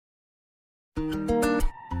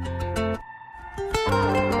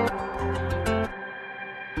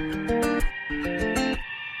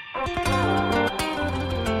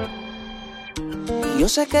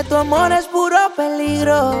sé que tu amor es puro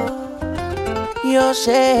peligro. Yo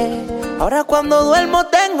sé, ahora cuando duermo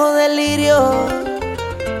tengo delirio.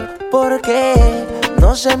 Porque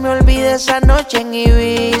no se me olvide esa noche en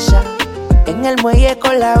Ibiza, en el muelle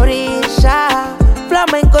con la brisa,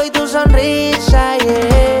 flamenco y tu sonrisa,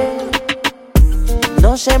 yeah.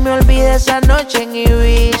 No se me olvide esa noche en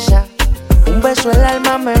Ibiza, un beso el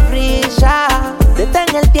alma me frisa.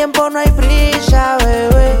 Detén el tiempo, no hay prisa,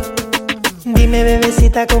 bebé. Dime,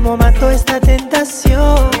 bebecita, cómo mato esta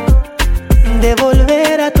tentación de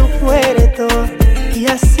volver a tu puerto y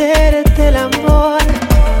hacerte el amor.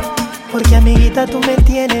 Porque, amiguita, tú me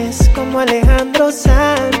tienes como Alejandro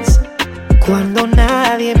Sanz. Cuando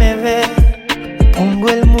nadie me ve, pongo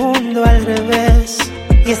el mundo al revés.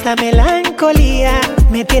 Y esta melancolía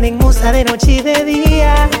me tiene en musa de noche y de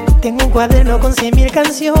día. Tengo un cuaderno con 100,000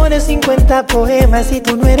 canciones, 50 poemas y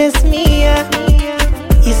tú no eres mía.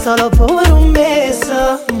 Y solo por un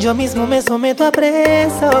beso yo mismo me someto a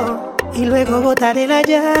preso, y luego botaré la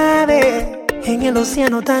llave en el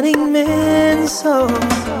océano tan inmenso.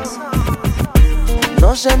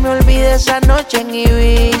 No se me olvide esa noche en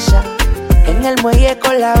Ibiza, en el muelle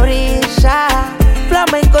con la brisa,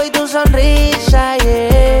 flamenco y tu sonrisa,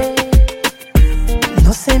 yeah.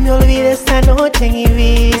 No se me olvide esa noche en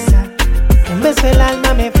Ibiza, un beso el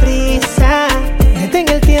alma me frisa. Detén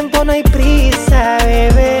el tiempo, no hay prisa,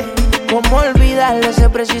 bebé. ¿Cómo olvidarle ese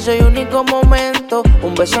preciso y único momento?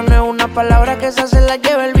 Un beso no es una palabra que esa se la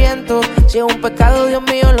lleva el viento. Si es un pecado, Dios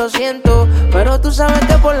mío, lo siento, pero tú sabes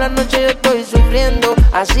que por la noche yo estoy sufriendo.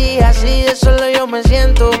 Así, de solo yo me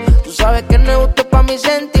siento. Tú sabes que no es justo pa' mis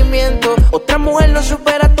sentimientos. Otra mujer no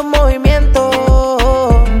supera tu movimiento.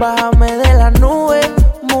 Bájame de la nube,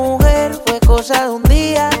 mujer, fue cosa de un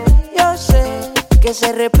día. Yo sé que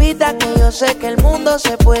se repita, que yo sé que el mundo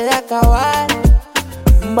se puede acabar.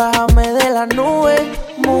 Bájame de la nube,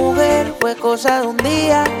 mujer, fue cosa de un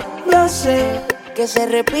día. Yo sé que se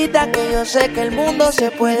repita, que yo sé que el mundo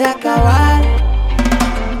se puede acabar.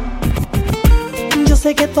 Yo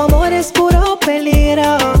sé que tu amor es puro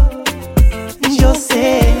peligro. Yo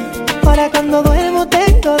sé, para cuando duermo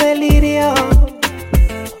tengo delirio.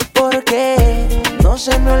 Porque no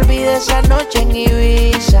se me olvide esa noche en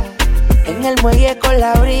Ibiza, en el muelle con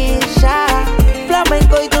la brisa,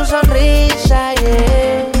 flamenco y tu sonrisa,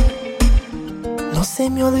 yeah. No se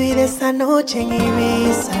me olvide esa noche en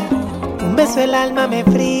Ibiza, un beso el alma me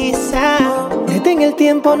frisa. Detén el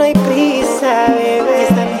tiempo, no hay prisa, bebé.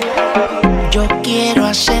 Yo quiero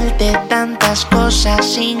hacerte tantas cosas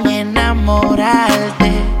sin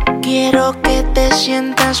enamorarte. Quiero que te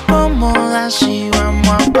sientas cómoda si vamos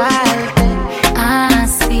aparte.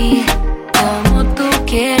 Así como tú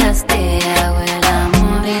quieras te hago el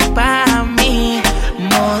amor. Y pa' mí,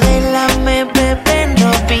 modélame, bebé, en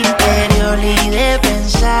ropa interior y de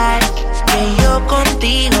pensar que yo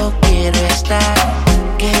contigo quiero estar.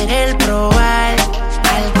 Querer probar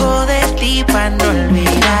algo de ti pa' no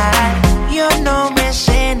olvidar. Yo no me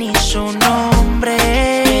sé ni su nombre,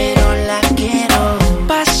 pero la quiero.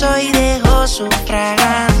 Paso y dejo su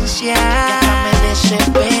fragancia, ya me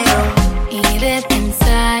desespero. Y de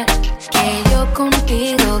pensar que yo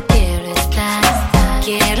contigo quiero estar.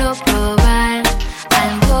 Quiero probar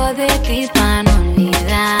algo de ti para no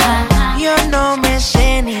olvidar. Yo no me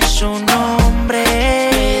sé ni su nombre,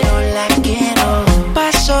 pero la quiero.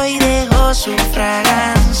 Paso y dejo su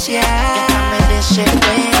fragancia, ya me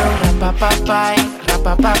desespero. Rapapapay,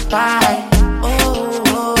 rapapapay, oh,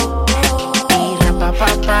 oh, oh. Y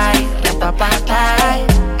rapapapay, rapapapay,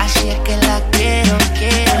 así es que la quiero.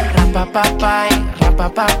 Rapapapay,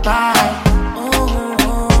 rapapapay, oh, oh,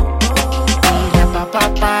 oh. Y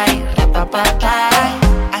rapapapay, rapapapay,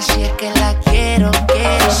 así es que la quiero.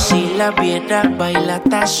 Si la viera, baila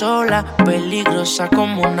está sola, peligrosa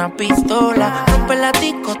como una pistola. Rompe la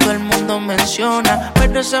disco, todo el mundo menciona,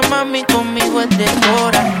 pero esa mami conmigo es de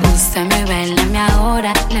hora. Úsame, bailame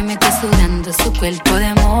ahora, le mete sudando su cuerpo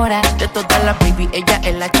de mora. De todas las baby, ella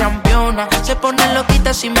es la campeona. Se pone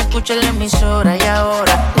loquita si me escucha en la emisora. Y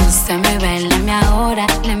ahora, úsame, bailame ahora,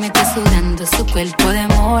 le mete sudando su cuerpo de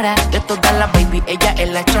mora. de todas las baby, ella es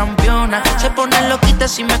la campeona. Se pone loquita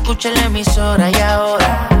si me escucha en la emisora. Y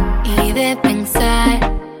ahora, y de pensar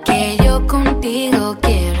que yo contigo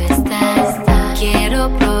quiero estar. Quiero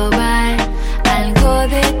probar algo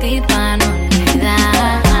de ti para no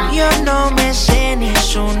olvidar. yo no me sé ni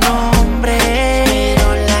su nombre,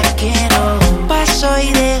 pero la quiero. Paso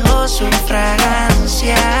y dejo su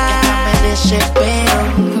fragancia, ya me desespero.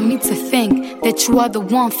 For me to think that that you are the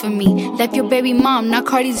one for me. Left your baby mom, now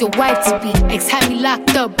Cardi's your wife to be. Ex had me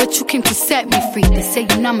locked up, but you came to set me free. They say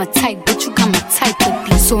you're not my type, but you got my type to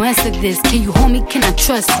be. So answer this, can you hold me, can I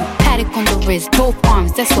trust you? Paddock on the wrist, both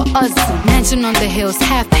arms, that's what us do. Mansion on the hills,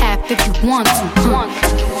 half-half if you want to.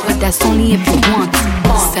 But that's only if you want to.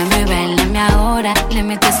 Se me bailame ahora, le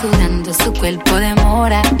mete sudando su cuerpo de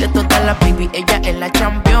mora. De todas las baby, ella es la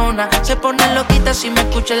campeona. Se pone loquita si me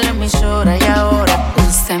escucha en la emisora. Y ahora,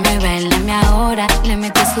 se me bailame ahora, le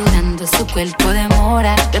mete sudando su cuerpo de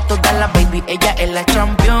mora. De todas las baby, ella es la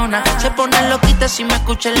campeona. Se pone loquita si me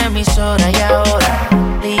escucha en la emisora. Y ahora,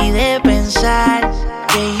 y de pensar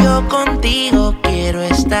que yo contigo quiero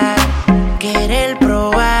estar, querer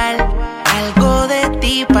probar algo de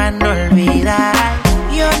ti para no olvidar.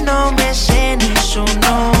 Yo no me sé ni su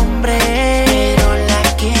nombre, pero la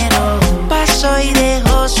quiero. Paso y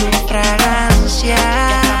dejo su fragancia,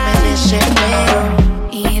 ya me desespero.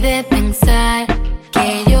 Y de pensar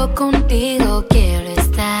que yo contigo quiero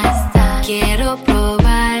estar, quiero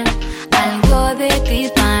probar algo de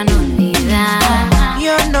ti para no olvidar.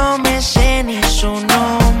 Yo no me sé ni su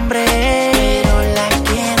nombre, pero la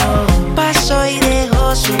quiero. Paso y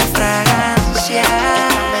dejo su fragancia, ya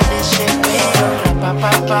me desespero.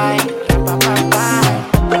 Rapa-pa-pai, rapa-pa-pai.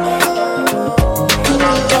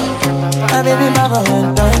 My baby, my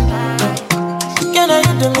Valentine. Can I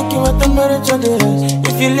hit the Mickey with the temperature there?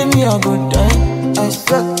 If you leave me a good time, I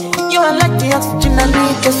swear. You are like the oxygen I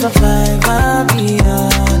need to survive. I'll be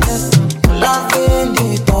honest. Loving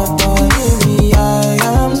the thought of me, I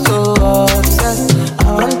am so obsessed.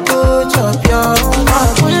 I want to chop your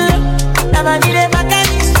heart. Never need a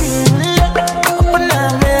mechanism. Open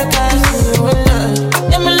up, make us see.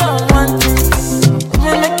 Let me love one thing. Let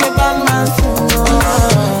me make a bad man sing.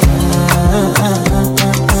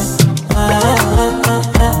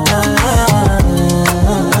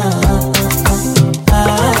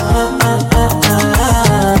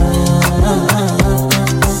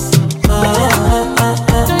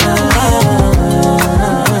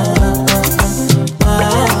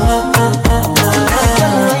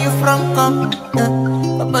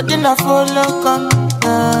 I follow come,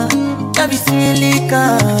 that be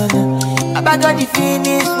silicon. I got the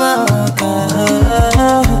finish work.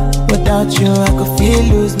 Without you, I could feel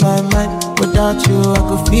lose my mind. Without you, I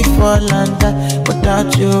could feel fall and die.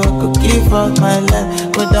 Without you, I could give up my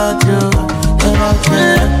life. Without you,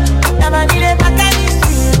 never need a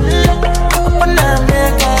mechanism. Open up,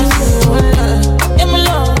 make us see. Let me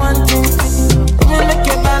love one thing. Let me make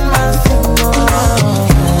a bad man sing.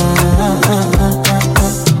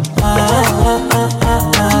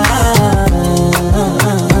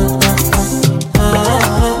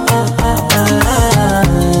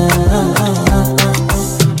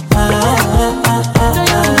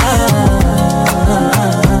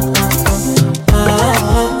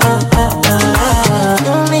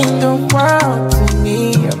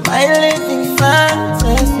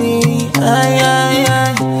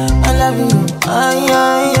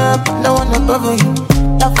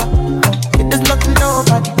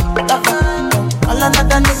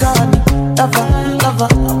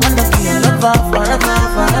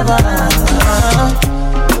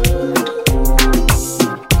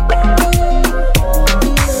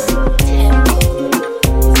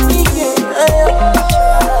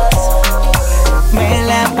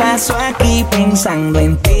 Pensando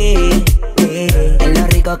en ti, en lo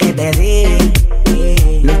rico que te di,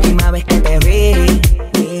 la última vez que te vi,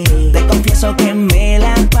 te confieso que me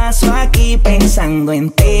la paso aquí pensando en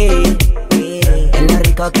ti, en lo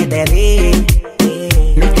rico que te di,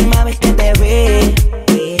 la última vez que te vi,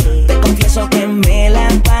 te confieso que me la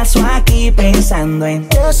paso aquí pensando en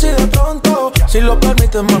ti. Si de pronto, si lo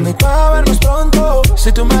permites mami, para vernos pronto,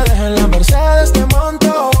 si tú me dejas en la Mercedes te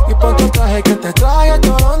monto, y ponte el traje que te trae a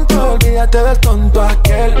Toronto. Olvídate del tonto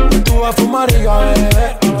aquel, tú vas a fumar y yo a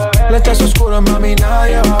beber. Lentes oscuros, mami,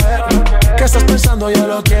 nadie va a ver. ¿Qué estás pensando? Yo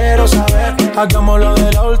lo quiero saber. Hagámoslo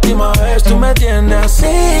de la última vez. Tú me tienes así,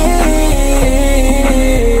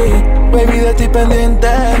 baby, de ti pendiente.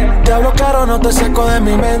 Te hablo claro, no te saco de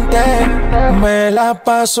mi mente. Me la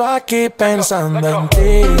paso aquí pensando en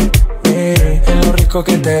ti, en lo rico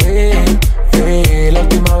que te di, la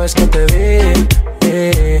última vez que te vi.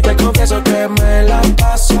 Te confieso que me la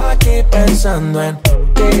paso aquí pensando en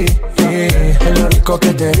ti, en lo rico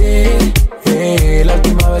que te di, la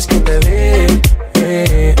última vez que te vi.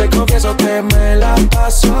 Te confieso que me la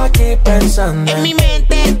paso aquí pensando en mi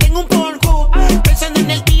mente tengo un polvo, pensando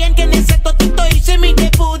en el día en que en ese totito hice mi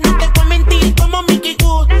debut. No te voy a mentir como Mickey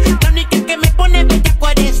Good, la única que me pone bellaco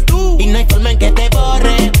eres tú. Y no hay forma en que te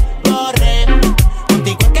borre,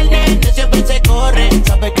 contigo es que el nene siempre se corre.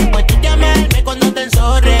 Sabes que puedes llamarme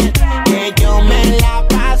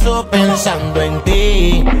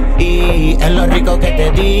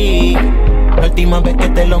última vez que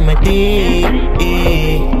te lo metí.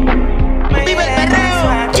 Vive el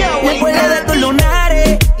perreo. Me acuerdo de tus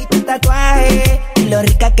lunares y tu tatuaje y lo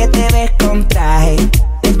rica que te ves con traje.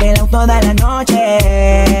 Te espero toda la noche,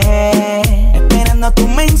 esperando tu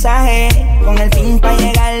mensaje, con el fin pa'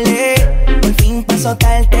 llegarle, por fin pa'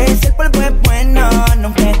 soltarte. Si el polvo es bueno,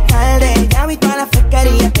 nunca es tarde. Ya vi todas las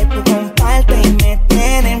pesquerías que tú compartes y me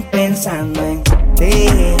tienen pensando en ti,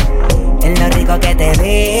 en lo rico que te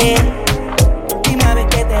ve, última vez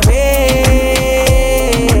que te ve.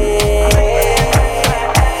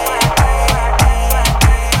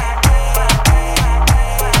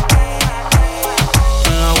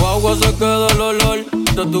 Se queda el olor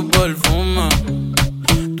de tu perfume.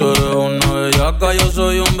 Tú eres una bellaca, yo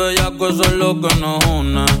soy un bellaco, eso es lo que nos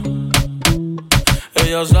une.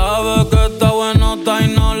 Ella sabe que está buenota y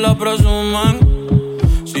no la presumen.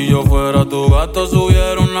 Si yo fuera tu gato,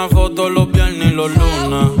 subiera una foto los viernes y los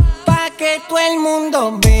lunes. Pa' que todo el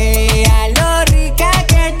mundo vea lo rica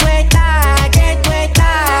que tú estás, que tú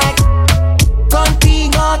estás.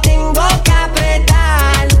 Contigo tengo que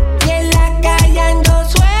apretar y en la calle ando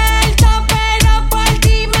suelto, pero por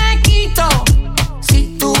ti me quito.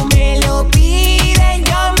 Si tú me lo pides,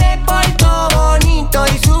 yo me porto bonito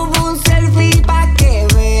y subo un selfie pa' que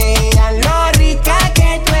vean lo rica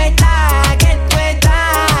que tú estás, que tú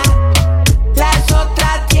estás. Las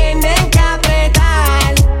otras tienen que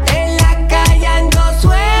apretar. En la calle ando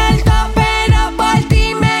suelto, pero por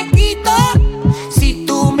ti me quito. Si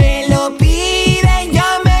tú me lo pides, yo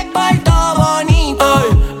me porto bonito.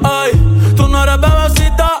 Ay, tú no eres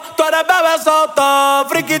bebecita, tú eres bebesota.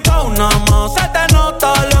 Friquita una más, se te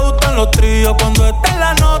nota. Le gustan los tríos cuando está en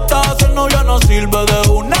la nota. Si el novio no sirve, de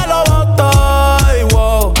una lo bota. Ay,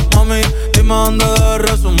 wow, mami, dime dónde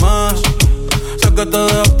debes resumir. Sé que te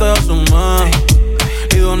dejaste de asumir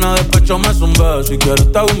y de una despecho me zumbé. Si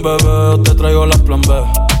quieres te hago un bebé o te traigo las plan B.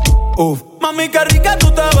 Mami, qué rica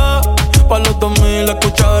tú te ves. Pa' los 2000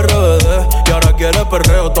 escucha RBD y ahora quieres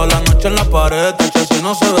perreo toda la noche en la pared. Te si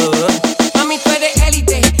no se bebe. Mami, tú eres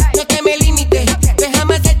élite, no te me limites.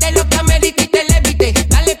 Déjame hacerte lo que me diste y te levite.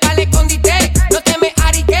 Dale pa'l escondite, no te me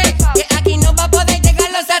ariques, que aquí no va a poder llegar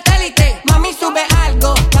los satélites. Mami, sube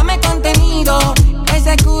algo, dame contenido.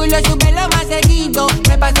 Ese culo súbelo más seguido.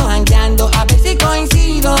 Me paso jangueando a ver si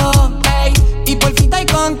coincido. Ey, y por fin estoy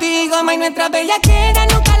contigo, ma, y nuestra bellaquera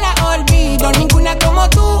nunca la olvido. Ninguna como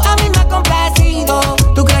tú a mí me ha complacido.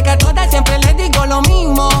 Tú crees que a todas siempre les digo lo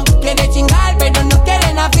mismo. Quieres chingar pero no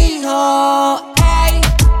quieren a fijo. Ey,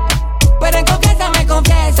 pero en confianza me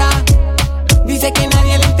confiesa. Dice que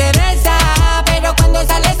nadie le interesa, pero cuando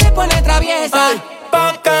sale se pone traviesa. Ay,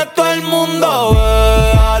 pa' que todo el mundo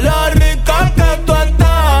vea la rica que tú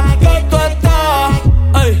estás, que tú estás.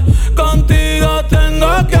 Ay, contigo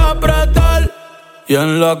tengo que apretar y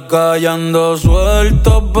en la calle ando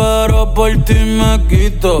suelto, pero por ti me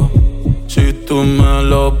quito. Si tú me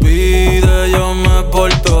lo pides, yo me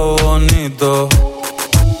porto bonito.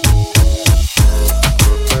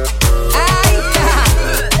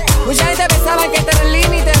 Mucha gente pensaba que este era el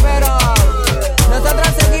límite, pero nosotros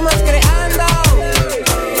seguimos creando.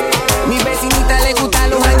 Mi vecinita le gusta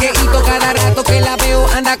los jangueitos, cada rato que la veo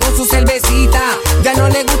anda con su cervecita. Ya no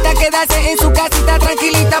le gusta quedarse en su casita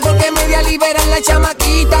tranquilita porque media liberan la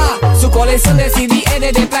chamaquita. Su colección de CD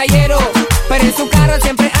es de playero, pero en su carro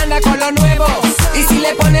siempre anda con lo nuevo. Y si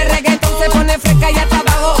le pone reggaetón se pone fresca y hasta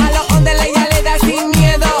abajo a los ondeles ella le da sin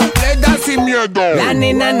miedo. Le da sin miedo. La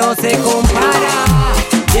nena no se compara,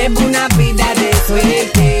 lleva una vida de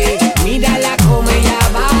suerte. Mírala como ella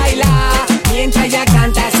baila, mientras ella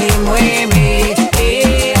canta se mueve.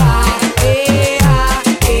 Ea, ea,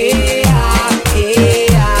 ea,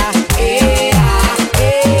 ea, ea,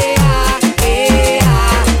 ea,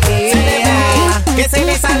 ea. Que se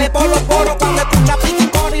le sale por los poros cuando escucha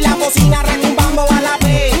piticor y la bocina retumbando a la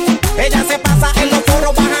vez. Ella se pasa en los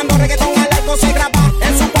foros bajando reggaetón al arco, se graba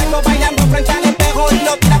en su cuerpo bailando frente al espejo y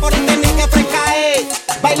lo tira por internet que fresca es.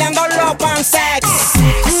 Bailando low and sex,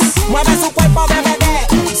 mueve su cuerpo de bebé,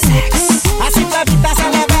 así clarita se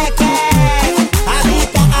le ve que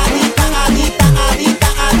adicta, adicta, adicta,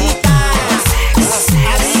 adicta, adicta,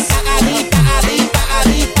 adicta, adicta, adicta,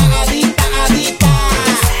 adicta, adicta, adicta.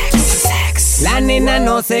 La nena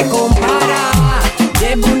no se compara,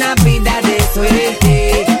 lleva una vida de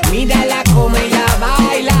suerte. Mírala como ella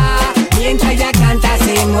baila, mientras ella canta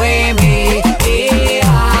se mueve.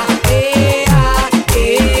 Ea, ea,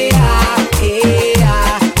 ea, ea,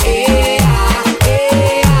 ea,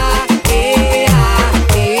 ea,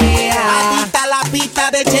 ea. Adicta a la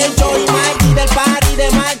pista de Chencho y Mikey, del party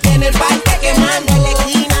de Mike en el parque quemando en la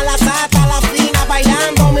esquina, la sata, la fina,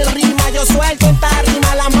 bailando mi rima. Yo suelto esta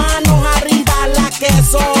rima, las manos arriba, la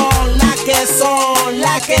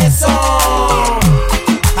eso.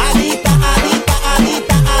 Adicta, adicta,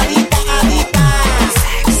 adicta, adicta, adicta.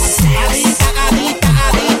 Adicta, adicta,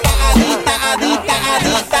 adicta, adicta, adicta,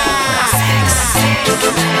 adicta.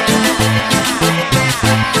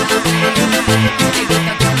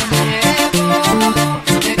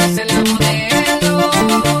 Esa es la modelo,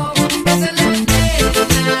 esa es la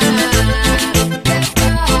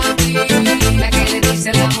la que le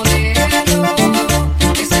dice la modelo,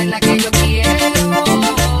 esa es la que yo quiero.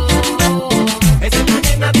 Esa es la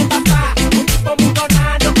nena de papá, un tipo muy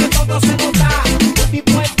donado que todo se nota. Un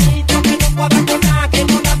tipo espíritu que no cuadra con nada, que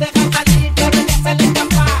no la deja salir, pero ella se le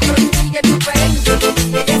escapa. Pero sigue diferente,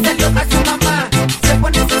 ella se loca a su mamá, se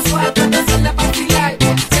pone sensual cuando se la vacilar.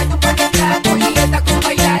 Siendo un buen trato y está con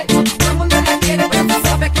bailar. Todo el mundo la quiere, pero no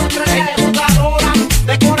sabe controlar. Ella es jugadora,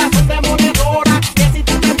 de corazón demoledora, que si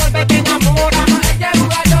tú te vuelves te enamora. Ella es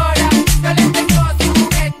jugadora, yo le tengo su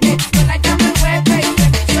juguete, yo la llamo el jueves y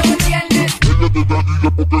le digo el viernes. Ella te da guía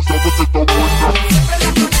porque sabe que está buena. Siempre la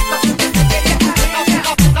conecto porque se quiere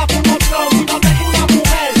Una puta fumo flow, y no tengo una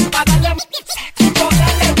mujer, pa' darle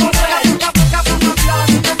poder. La boca para no hablar,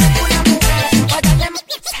 no tengo una mujer, para darle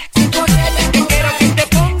sin ponerle Que quiero que te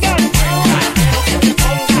ponga, quiero que te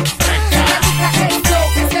ponga. eso,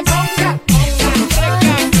 que se ponga, quiero que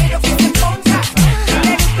se ponga, ¿Te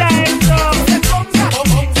gusta esto? se ponga, quiero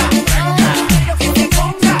que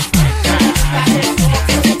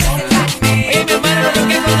se ponga. Oye, mi hermano, no lo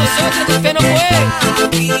que con nosotros, que usted no puede.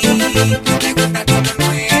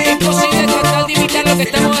 Es imposible tratar de imitar lo que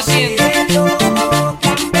estamos haciendo.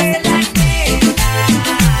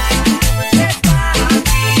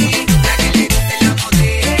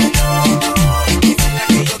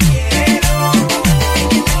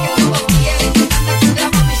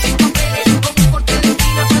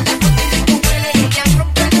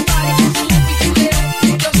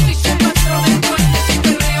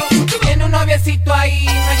 Tiene un noviecito ahí,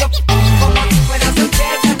 no yo como si fuera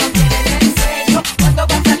soltera, no quieren en serio. Cuando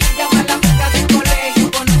va a salir llama a la amiga del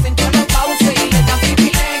colegio, conocen todos los pauses y le dan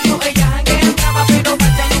privilegio. Ella janguea brava pero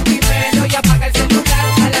vayan un primero y apaga el celular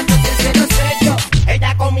a las 12:00.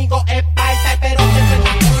 Ella conmigo es parta, pero siempre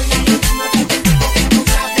está corta. Y es como que te digo que no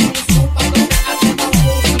sabe ni supa dónde hacemos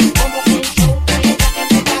movie. Como un show, ella es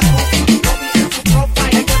mega groovy. Lo vi en su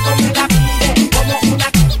profile, el cuerpo me la pide como una ready for long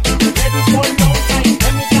time.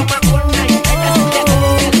 En mi cama all night, ella sí tiene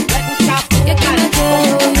nivel, le gusta Que aquí me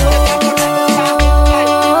quedo yo.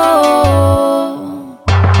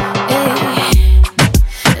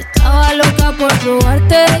 Estaba loca por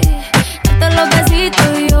probarte, darte los besitos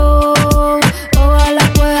y yo. Ojalá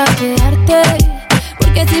pueda quedarte,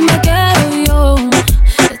 porque si me quedo yo.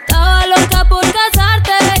 Estaba loca por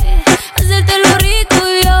casarte, hacerte lo rico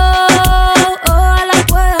y yo. Ojalá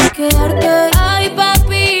pueda quedarte. Ay,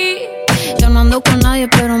 papi, yo no ando con nadie,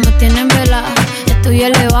 pero me tienen vela. Estoy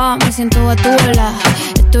elevada, me siento a tu vela.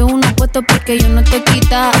 Estoy en un puesto porque yo no te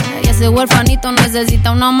quita. Y ese huerfanito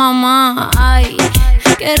necesita una mamá. Ay,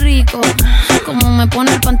 qué rico, como me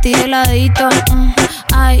pone el panty heladito.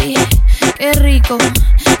 Ay, qué rico,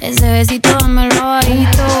 ese besito dámelo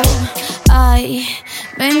bajito. Ay,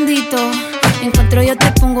 bendito, encuentro yo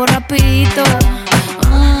te pongo rapidito.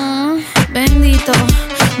 Bendito,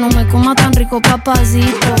 no me coma tan rico,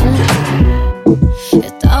 papacito.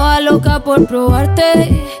 Estaba loca por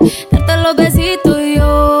probarte, darte los besitos y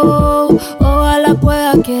yo. Ojalá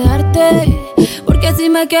pueda quedarte, porque si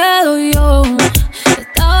me quedo yo.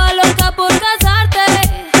 Estaba loca por casarte,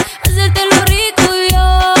 hacerte lo rico y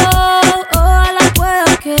yo. Ojalá pueda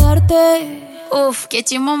quedarte. Uf, qué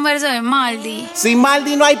chimón verso de Maldi. Sin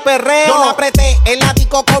Maldi no hay perreo. Yo la apreté en la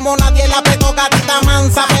disco como nadie la apretó. Gatita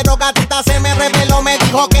mansa, pero gatita se me reveló. Me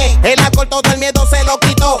dijo que el alcohol todo el miedo se lo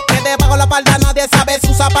quitó. Que debajo la espalda nadie sabe si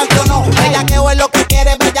usa panty o no. Bellaqueo es lo que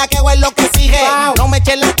quiere, bellaqueo es lo que exige. No me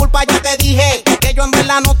eches la culpa, ya te dije que yo en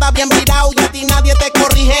verdad no está bien virado y a ti nadie te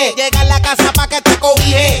corrige. Llega a la casa pa' que te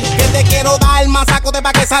cobije. Que te quiero dar más saco de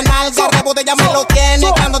pa' que esa nalga. Rebote ya me lo tienes,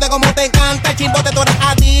 cándote como te encanta. El chimbote tú eres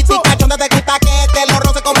adicto y cachonde te gusta que te lo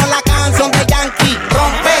roce como la canción de Yankee.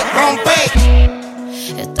 Rompe, rompe.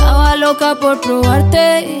 Estaba loca por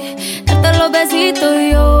probarte, darte los besitos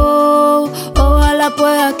y yo. Ojalá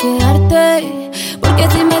pueda quedarte, porque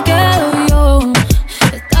si me quedo yo.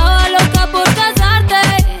 Estaba loca por casarte,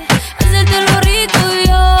 hacerte lo rico y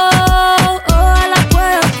yo. Ojalá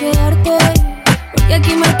pueda quedarte, porque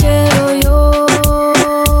aquí me quedo yo.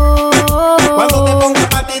 Cuando te pongo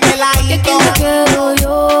pa' ti de ladito, que aquí me quedo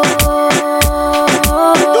yo.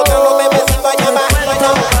 Yo te hablo de besito allá abajo.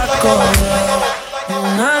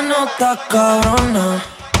 Una nota cabrona,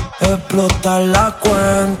 explotar la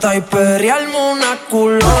cuenta y perrearme una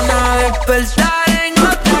culona, despertar en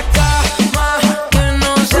otra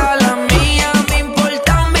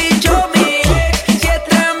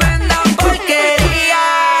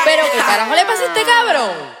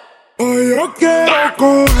yo quiero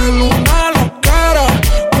coger una loquera,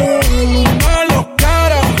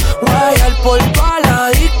 guayar por toda la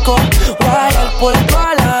disco, guayar por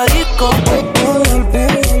toda la disco.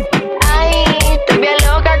 Ay, estoy bien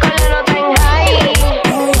loca con la nota en high.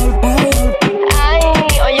 Ay,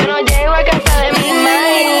 hoy yo no llego a casa de mi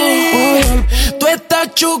mai. Tú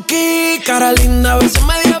estás chuki, cara linda, a veces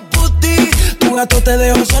media puti. Tu gato te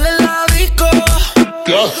dejó sola en la disco.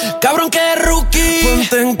 Cabrón que rookie.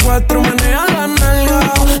 Ponte en cuatro, menea la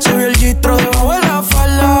nalga. Se vio el gistro debajo de la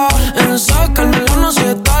falda. En sacármela no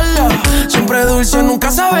se tarda. Siempre dulce,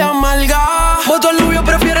 nunca sabe amarga. Voto al novio,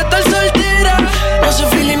 prefiere estar soltera. No se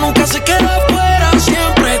fila y nunca se queda afuera.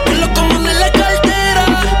 Siempre con los comunes en la cartera.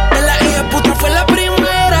 De la hija puta fue la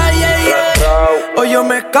primera, yeah, yeah. Hoy yo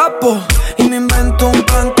me escapo y me invento un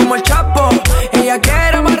plan como el Chapo. Ella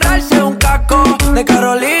quiere amarrarse un casco de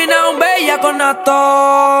Carolina, un bella con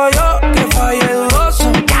nato. Yo que fallé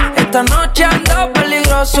dudoso. Esta noche ando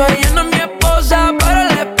peligroso. Ella no es mi esposa, pero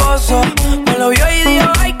el esposo me lo vio y dijo,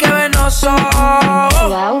 ay, qué venoso.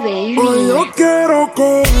 Wow, baby. Hoy yo quiero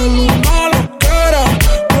coger una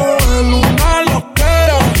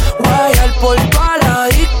loquera, guayar por toda la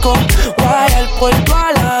disco, guayar por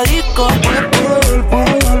toda la disco.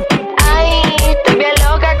 Ay, estoy bien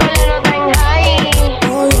loca con la nota en high.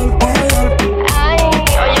 Ay,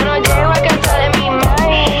 hoy yo no llego a casa de mi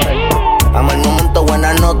mai. Vamos al momento,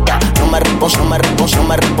 buena nota. No me reposo, me reposo,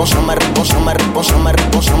 me reposo, me reposo, me reposo, me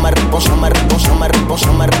reposo, me reposo, me reposo, me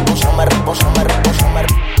reposo, me reposo, me reposo, me reposo, me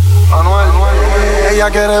reposo. Ella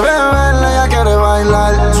quiere beber, ella quiere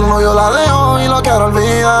bailar. Su novio la dejó y lo quiere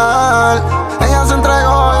olvidar. Ella se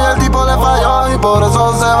entregó y el tipo le falló y por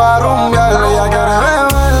eso se va a rumbear. Ella quiere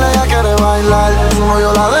beber, ella quiere bailar. Su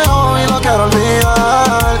novio la dejó y lo quiere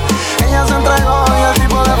olvidar. Ella se entregó y el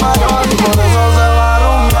tipo le falló y por eso se va a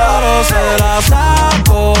rumbear. Pero se la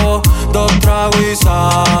saco, 2 tragos y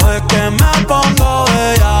sabes que me pongo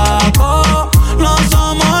bellaco. No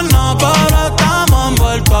somos nada, pero estamos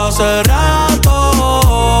envueltos hace rato.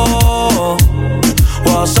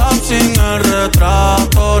 WhatsApp sin el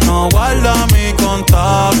retrato, no guarda mi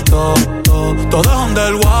contacto. Todo es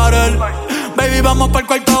underwater. Baby, vamos pa'l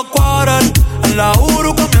cuarto quarter. En la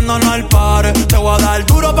Uru comiéndonos al pare. Te voy a dar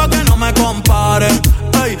duro pa' que no me compare.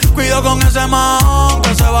 Ey, cuido con ese man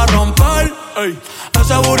que se va a romper. Ey,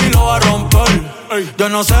 ese booty lo va a romper. Ey, yo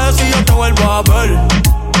no sé si yo te vuelvo a ver.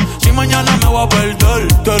 Si mañana me voy a perder.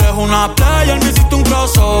 Tú eres una player, me hiciste un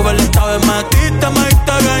crossover. Esta vez me diste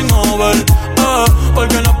game over.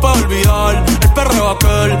 Porque no puedo olvidar el perreo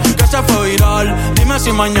aquel que se fue viral. Dime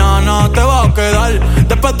si mañana te vas a quedar.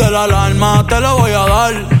 Después de la alarma te lo voy a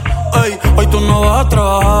dar. Ey, hoy tú no vas a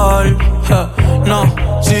trabajar. No,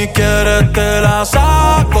 si quieres te la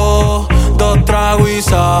saco. 2 tragos y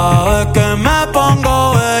sabes que me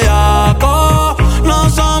pongo bellaco. No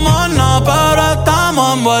somos nada, pero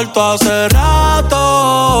estamos envueltos hace rato.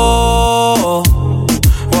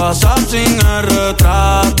 WhatsApp sin el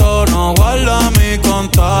retrato, no guarda mi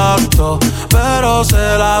contacto, pero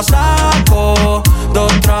se la saco.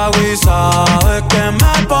 2 tragos y sabes que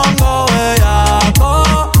me pongo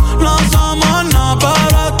bellaco. No somos nada,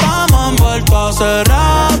 pero estamos envueltos hace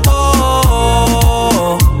rato.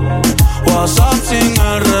 WhatsApp sin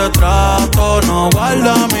el retrato, no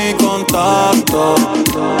guarda mi contacto.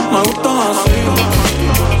 Me gustan así.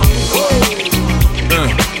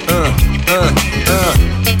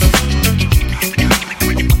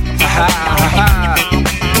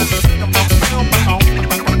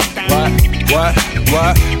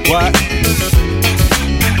 What?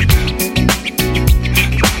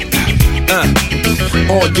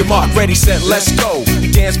 On your mark, ready, set, let's go.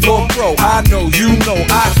 Dance floor pro, I know, you know,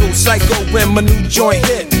 I go psycho when my new joint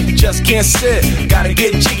hit. Just can't sit, gotta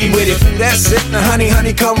get jiggy with it. Ooh, that's it, now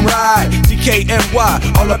honey, come ride.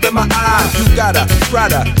 DKNY, all up in my eye. You got a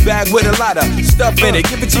Prada bag with a lot of stuff in it.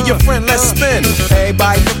 Give it to your friend, let's spin.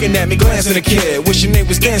 Everybody looking at me, glancing a kid. Wishing they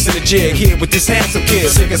was dancing a jig here with this handsome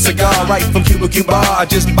kid. Sick a cigar right from Cuba Cuba. I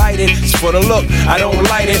just bite it, it's for the look, I don't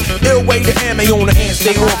light it. Ill way to ammo on the hand,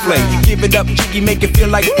 stay on play. Give it up, jiggy, make it feel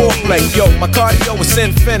like foreplay. Yo, my cardio is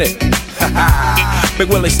infinite. Big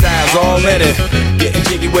Willie style's all in it. Getting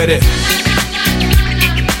jiggy with it.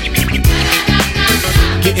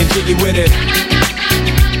 Getting jiggy with it.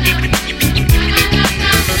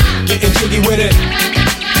 Getting jiggy with it.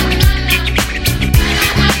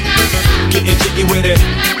 Getting jiggy with it.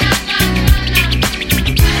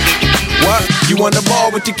 What? You wanna ball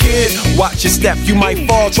with the kid? Watch your step, you might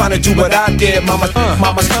fall trying to do what I did. Mama,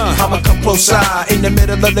 come close side in the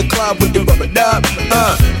middle of the club with the rubber dub.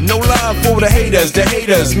 No love for the haters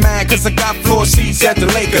mad cause I got floor seats at the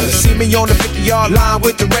Lakers. See me on the 50-yard line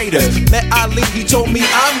with the Raiders. Met Ali, he told me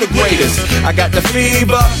I'm the greatest. I got the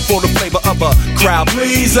fever for the flavor of a crowd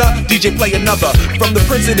pleaser. DJ play another from the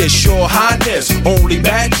Prince of this Your Highness. Only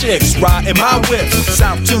bad chicks riding my whip.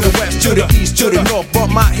 South to the west, to the east, to the north.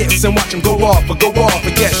 Bump my hips and watch them go off.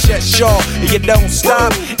 And yes, sure. And you don't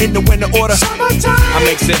stop in the winter order. I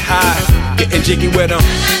makes it high, getting jiggy with them.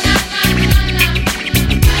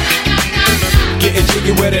 Getting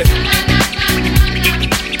jiggy with it.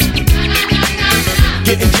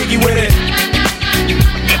 Getting jiggy with it.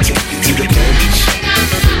 I take you to the candy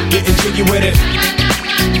shop. Getting jiggy with it.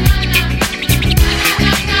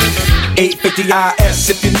 850 IS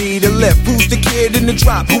if you need a lift. Who's the kid in the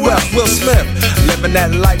drop? Who else? Will Smith. Living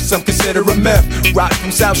that life, some consider a myth. Rock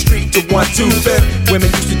from South Street to 125th.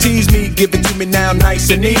 Women used to tease me, give it to me now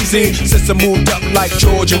nice and easy. Since I moved up like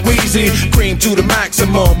George and Wheezy, cream to the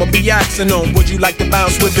maximum. I'll be axing them. Would you like to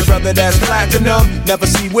bounce with your brother that's platinum? Never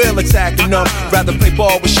see Will attacking them. Rather play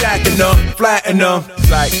ball with Shaq and them, flatten them.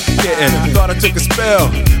 Like getting, thought I took a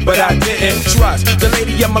spell, but I didn't. Trust the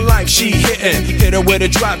lady of my life, she hitting. Hit her with a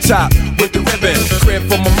drop top. With the ribbon, crib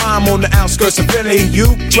for my mom on the outskirts of Philly.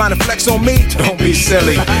 You trying to flex on me? Don't be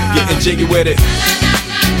silly. Getting jiggy with it.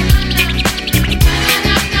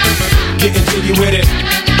 Getting jiggy with it.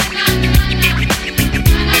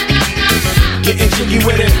 Getting jiggy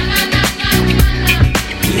with it.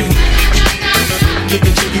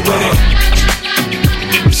 Getting jiggy with it.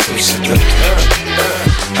 I'm so sick of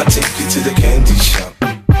I take you to the candy shop.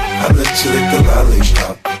 I let you lick the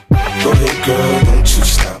lollipop. Go ahead, girl, don't you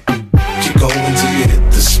stop. Keep going till you hit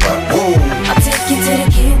the spot. Whoa. I'll take you to the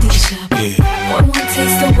candy shop. Yeah. One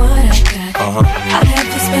taste of what I got. I'll have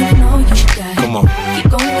you spending all you got. Come on. Keep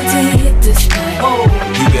going till you hit the spot. Whoa.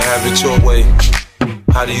 You can have it your way.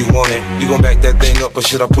 How do you want it? You gon' back that thing up or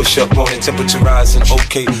should I push up on it? Temperature rising,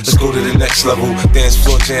 okay, let's go to the next level. Dance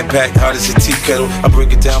floor jam-packed, hot as a tea kettle. I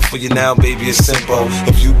break it down for you now, baby, it's simple.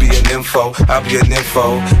 If you be an info, I'll be an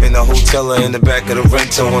info. In the hotel or in the back of the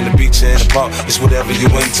rental, on the beach or in the park, it's whatever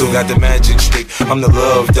you into. Got the magic stick, I'm the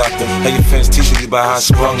love doctor. How your fans teasing you about how I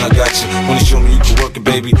sprung, I got you. Wanna show me you can work it,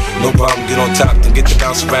 baby? No problem, get on top, then get to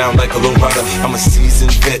bounce around like a low rider. I'm a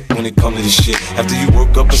seasoned vet when it comes to this shit. After you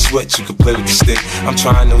work up a sweat, you can play with the stick. I'm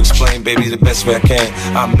trying to explain, baby, the best way I can.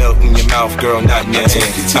 I melt in your mouth, girl, not in your hand.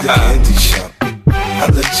 Take you to the candy shop. I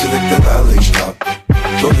let you lick the lollipop.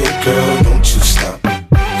 Go ahead, girl, don't you stop.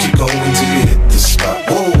 Keep going till you hit the spot.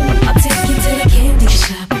 Whoa. I'll take you to the candy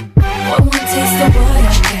shop. One taste of what I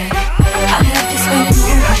got. I'll have you spending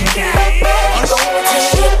all I got. Keep going till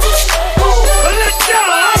you hit the spot.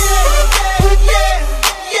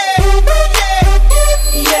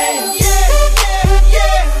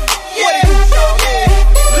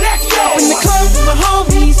 Let's go.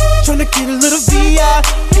 Tryna get a little VI,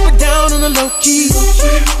 keep it down on the low key.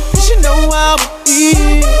 You should know how it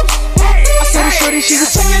is. I saw the shorty, she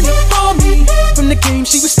was checking up on me. From the game,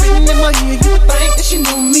 she was spitting in my ear. You would think that she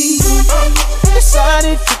knew me.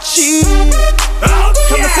 Decided to cheat.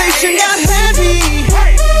 Conversation got heavy.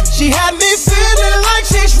 She had me feeling like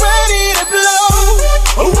she's ready to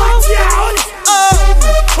blow. Watch out!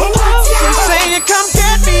 She's saying, come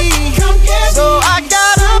get me. So I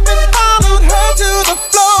got up and followed her to the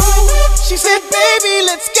floor. She said, baby,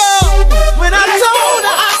 let's go. When I told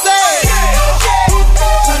her, I said,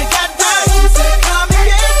 shorty got down, she said, come and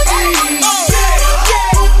get me.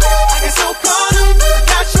 I got so caught up,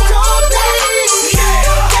 now she told me.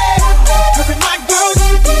 Cause with my girl,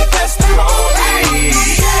 she be the best of me.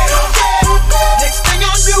 Next thing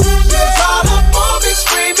I knew, she was all up on me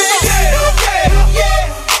screaming.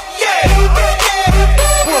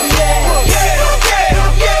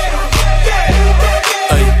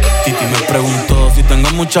 Pregunto si tengo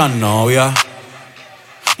muchas novias.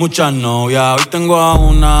 Muchas novias. Hoy tengo a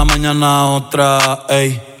una, mañana a otra.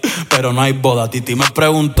 Ey, pero no hay boda. Titi me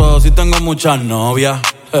preguntó si tengo muchas novias.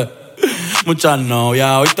 Muchas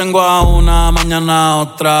novias. Hoy tengo a una, mañana a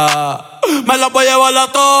otra. Me las voy a llevar a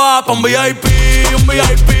todas pa' un VIP, un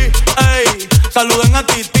VIP. Ey, saluden a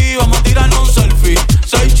Titi, vamos a tirarnos un selfie.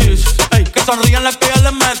 6 chis, ey, que sonrían las que ya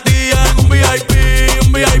les metían. Un VIP,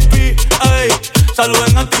 un VIP. Ey,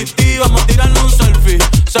 saluden a Titi, vamos a tirarnos un selfie.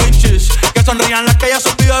 6 chis, que sonrían las que ya se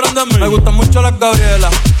olvidaron de mí. Me gustan mucho las Gabriela,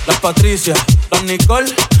 las Patricia, las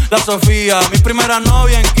Nicole, la Sofía. Mi primera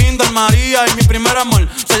novia en Kinder María. Y mi primer amor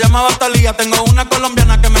se llamaba Talía. Tengo una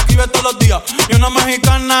colombiana que me escribe todos los días y una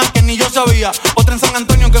mexicana que ni yo sabía. Otra en San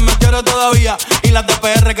Antonio que me quiere quiere todavía. Y las de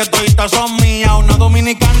PR que toditas son mías. Una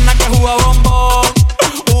dominicana que juega bombón.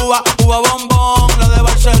 Uva bombón. La de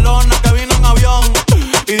Barcelona que vino en avión.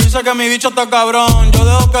 Y dice que mi bicho está cabrón. Yo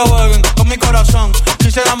dejo que jueguen con mi corazón.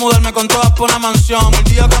 Quisiera mudarme con todas por una mansión. El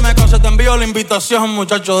día que me case te envío la invitación.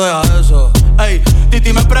 Muchacho, deja eso. Ey,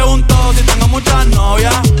 Titi me preguntó si tengo muchas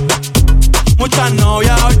novias. Muchas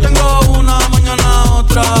novias, hoy tengo una, mañana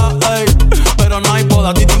otra, ey. Pero no hay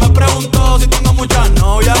boda. Titi me preguntó si tengo muchas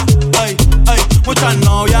novias, ey, ey. Muchas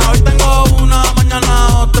novias, hoy tengo una,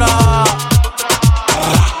 mañana otra.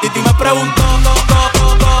 Titi me preguntó,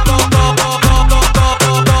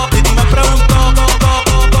 Titi me preguntó,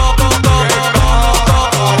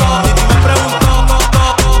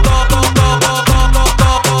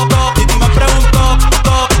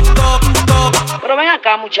 Pero ven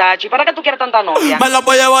acá, muchacho, ¿y para qué tú quieres tanta novia? Me la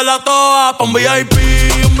voy a llevar a todas pa' un VIP,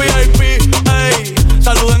 ey.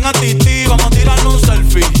 Saluden a Titi, vamos a tirarle un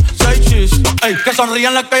selfie. 6 chis, ey. Que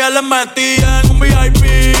sonrían las que ya les metí en un VIP,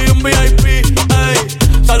 ey.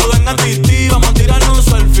 Saluden a Titi, vamos a tirarle un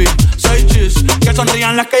selfie. 6 chis, que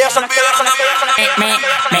sonrían las que ya se olvidaron.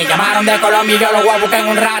 Me llamaron de Colombia y yo los voy a buscar en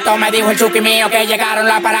un rato. Me dijo el chuki mío que llegaron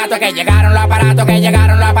los aparatos, que llegaron los aparatos, que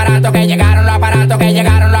llegaron los aparatos, que llegaron los aparatos, que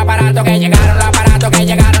llegaron los aparatos, que llegaron los aparatos, que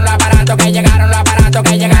llegaron los aparatos, que llegaron los aparatos,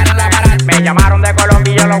 que llegaron los aparatos. Me llamaron de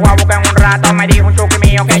Colombia y yo los voy a buscar en un rato. Me dijo un chuki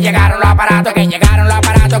mío que llegaron los aparatos, que llegaron los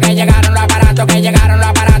aparatos, que llegaron los aparatos, que llegaron los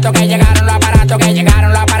aparatos, que llegaron los aparatos, que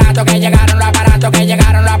llegaron los aparatos, que llegaron los aparatos, que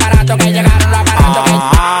llegaron los aparatos, que llegaron los aparatos.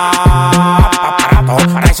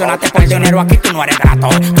 Reaccionaste por el dinero, aquí tú no eres grato.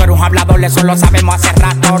 Tú eres un hablador, eso lo sabemos hace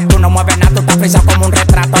rato. Tú no mueves nada, tú estás frisado como un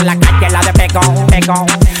retrato. En la calle la de pegón.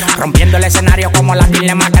 Rompiendo el escenario como la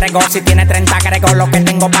dilema Gregor. Si tiene 30 Gregor, lo que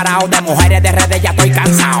tengo parado. De mujeres de redes ya estoy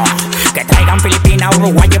cansado. Que traigan Filipinas,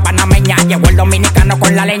 Uruguay y Panameña. Llegó el dominicano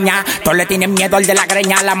con la leña. Todos le tienen miedo al de la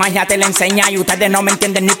greña. La magia te la enseña y ustedes no me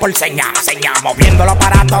entienden ni por seña. Moviendo los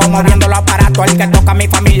aparatos, moviendo los aparatos. El que toca a mi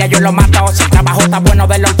familia yo lo mato. Si el trabajo está bueno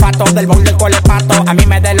del olfato, del bol del colepato. A mí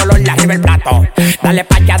me da el olor de arriba el plato. Dale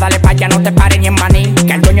pa' allá, no te pares ni en maní.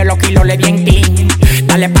 Que el dueño de los kilos le bien clean.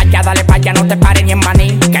 Dale pa' allá, no te pares ni en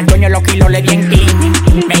maní. Que el dueño de los kilos le bien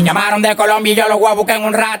clean. Me llamaron de Colombia y yo los voy a buscar en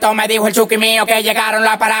un rato. Me dijo el chuki mío que llegaron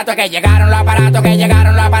los aparatos, que llegaron los aparatos, que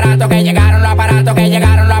llegaron los aparatos, que llegaron los aparatos, que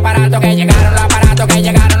llegaron los aparatos, que llegaron los aparatos, que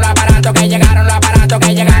llegaron los aparatos, que llegaron los aparatos,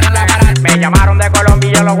 que llegaron los aparatos. Me llamaron de Colombia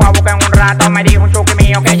y yo los voy a buscar en un rato. Me dijo un chuki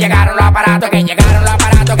mío que llegaron los aparatos, que llegaron los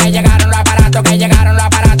aparatos, que llegaron los aparatos, que llegaron los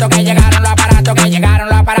aparatos, que llegaron los aparatos, que llegaron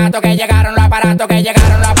los aparatos, que llegaron los aparatos, que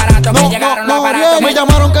llegaron los aparatos, que llegaron los aparatos. Me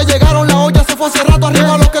llamaron que llegaron, la olla se fue hace rato.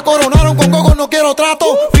 Arriba los que coronaron, con gogo no quiero trato.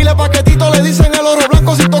 File paquetito, le dicen el oro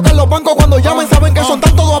blanco. Si tocan los bancos cuando llamen, saben que son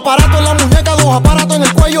tantos dos aparatos en la muñeca, dos aparatos en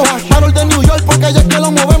el cuello. Harold de New York, porque ya es que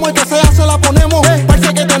lo movemos. El que sea se la ponemos.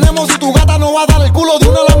 Parece que tenemos, si tu gata no va a dar el culo de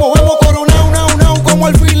una la movemos. Corona, una, como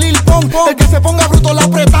el Philip Pong. El que se ponga bruto le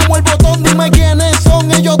apretamos el botón. Dime quiénes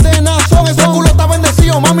son, ellos de nazón. Ese culo está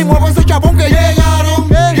bendecido, mami, mueve ese chapón que llegaron.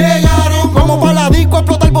 Vamos pa' la disco a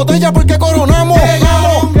explotar botella porque coronamos.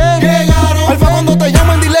 Llegaron. Alfa cuando te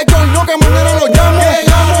llaman dile que hoy no, que mañana los llamo.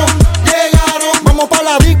 Llegaron. Vamos pa'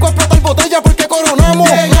 la disco a explotar botella porque coronamos.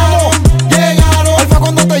 Llegaron. Alfa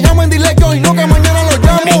cuando te llaman dile que hoy no, que mañana los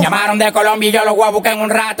llamo. Me llamaron de Colombia y yo los voy a buscar en un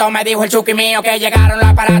rato. Me dijo el chuki mío que llegaron los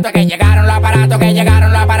aparatos, que llegaron los aparatos, que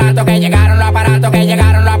llegaron los aparatos, que llegaron los aparatos, que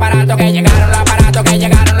llegaron los aparatos, que llegaron los aparatos, que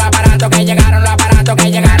llegaron los aparatos, que llegaron los aparatos,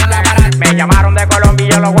 que llegaron los aparatos. Me llamaron de Colombia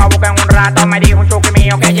y yo los voy a buscar en un rato. Me dijo un chuki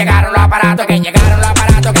mío que llegaron los aparatos, que llegaron los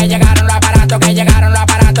aparatos, que llegaron los aparatos, que llegaron los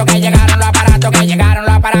aparatos, que llegaron los aparatos, que llegaron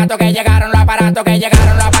los aparatos, que llegaron los aparatos, que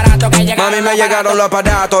llegaron los aparatos, que llegaron. Mami, me llegaron los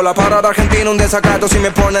aparatos, la parada argentina un desacato. Si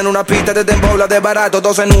me ponen una pista de dembow, de barato,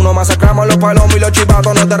 2 en 1, masacramos los palomos y los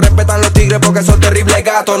chivatos. No te respetan los tigres porque son terribles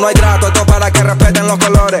gatos. No hay trato, esto para que respeten los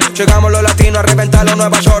colores. Llegamos los latinos a reventar los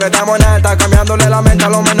Nueva York. Estamos en alta, cambiándole la mente a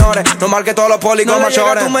los menores. No marque todos los policos no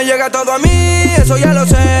mayores. Tú me llega todo a mí, eso ya lo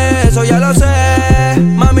sé, eso ya lo sé.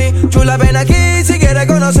 Mami, chula, ven aquí si quieres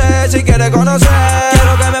conocer, si quieres conocer.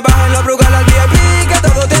 Quiero que me bajen los brugales al VIP, que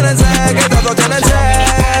todos tienen sed, que todos tienen sed.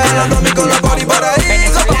 Hablando a mí con los body por ahí,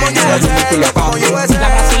 como USA, como USA. La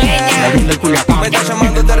brasileña. Me está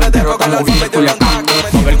llamando de redero con la alfabeto y el contacto.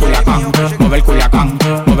 Mueve el Culiacán, mueve el Culiacán,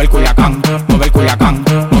 mueve el Culiacán, mueve el Culiacán,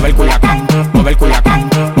 mueve el Culiacán, mueve el Culiacán,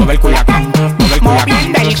 mueve el Culiacán, mueve el Culiacán.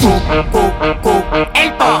 Moviendo el el po, el po,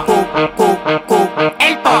 el po,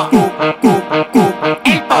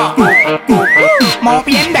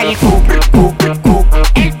 moviendo el el po,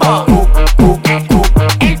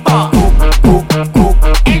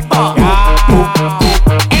 el po,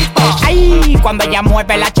 el po. Ay, cuando ella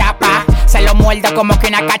mueve la chapa,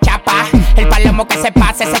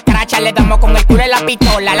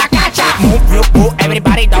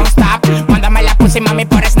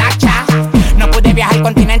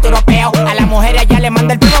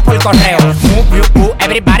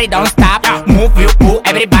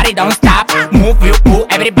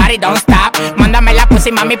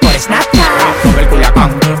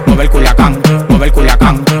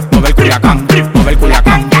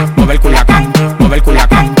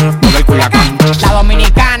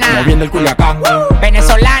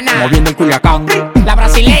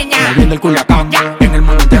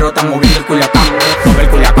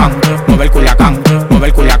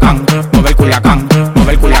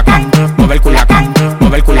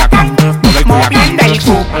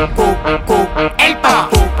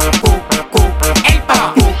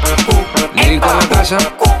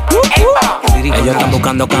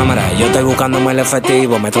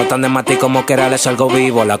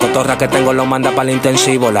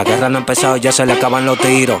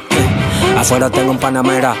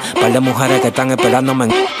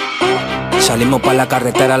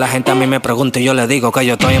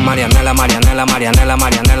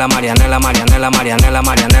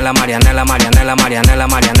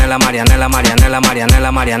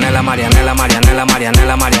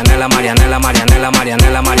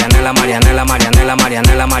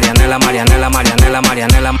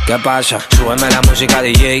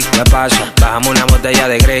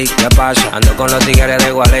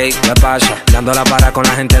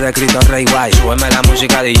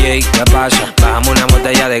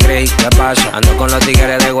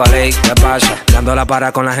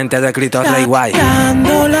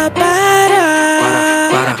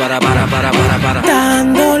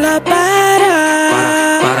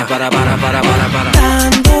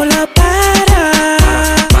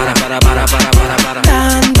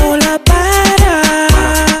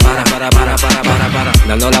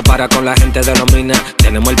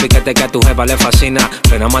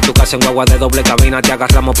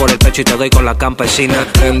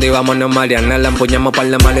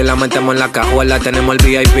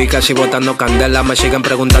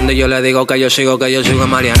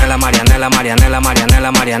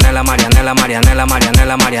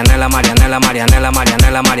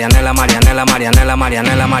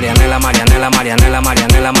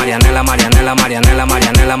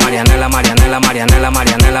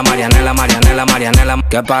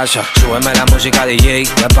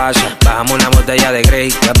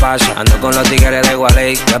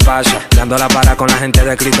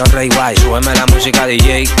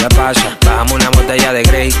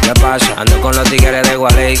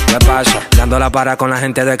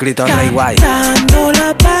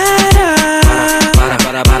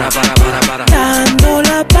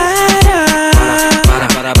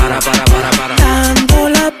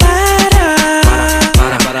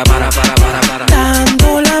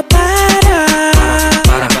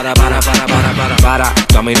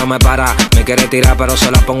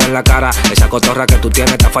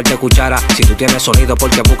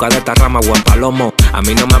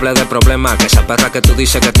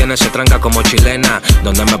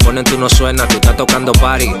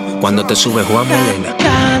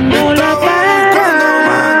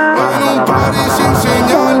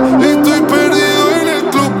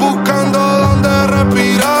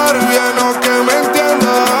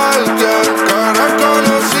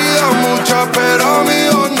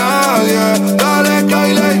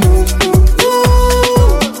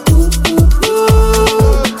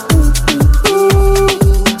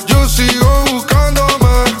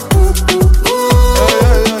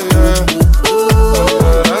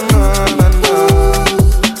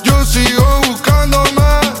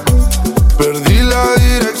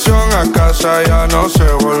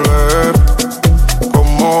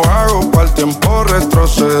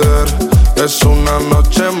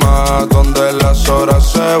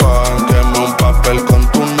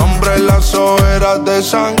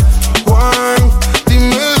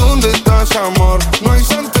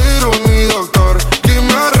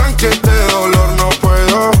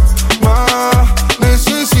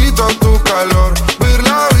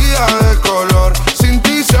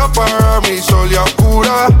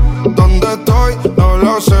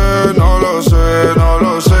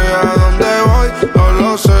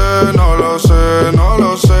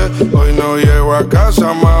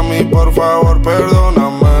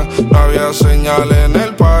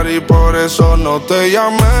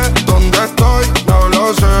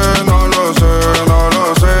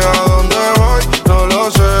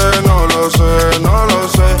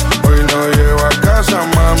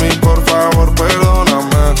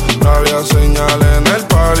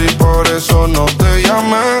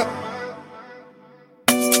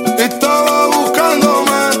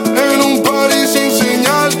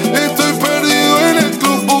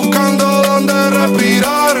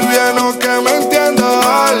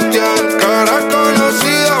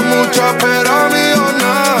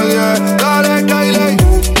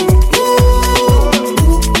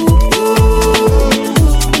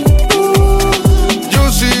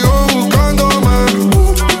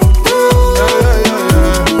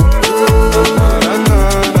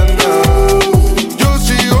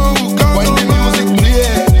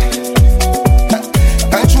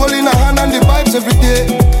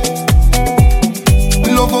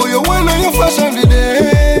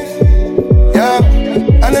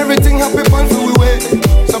 one for we way.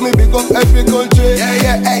 So me big up every country. Yeah,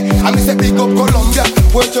 yeah, hey. I me say big up Colombia,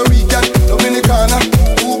 Puerto Rican, Dominicana,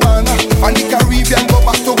 Cubana, and the Caribbean go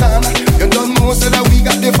back to Ghana. You don't know so that we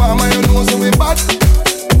got the farmer, you know so we bad.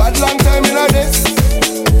 Bad long time in a this.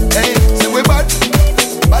 Hey, say we bad.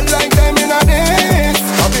 Bad long time in a this.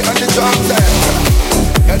 I'll be on the drum set.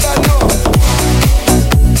 You don't know.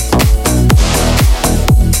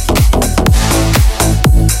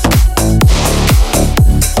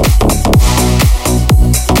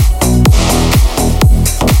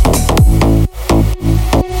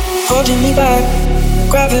 Holding me back,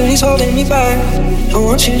 gravity's holding me back. I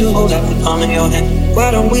want you to hold out the palm of your hand.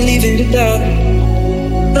 Why don't we leave it at that?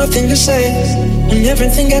 Nothing to say, when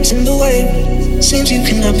everything gets in the way. Seems you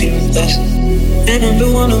cannot be with us, and I'm the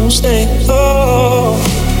one who will stay. Oh,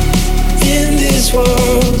 in this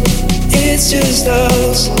world, it's just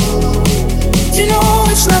us. You know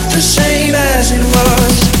it's not the same as it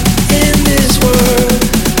was. In this world,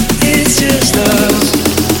 it's just us.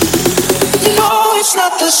 You know it's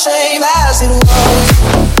not the same as it was,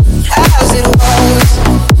 as it was,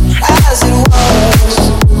 as it was.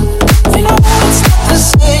 You know it's not the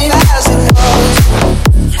same as it was,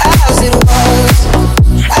 as it was,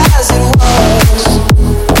 as it was.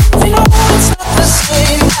 You know it's not the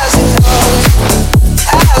same as it was,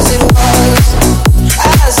 as it was,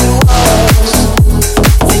 as it was.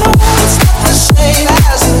 You know it's not the same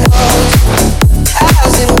as it was,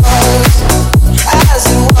 as it was, as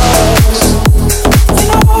it was. You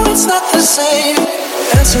know it's not the same.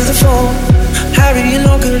 Answer the phone, Harry, you're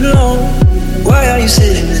not good alone. Why are you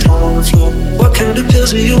sitting at home on the floor? What kind of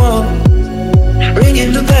pills do you want?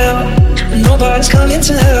 Ringing the bell, nobody's coming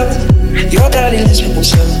to help. Your daddy lives with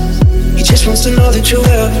himself. He just wants to know that you're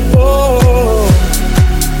well. Oh,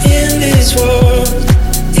 in this world,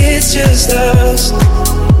 it's just us.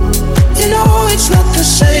 You know it's not the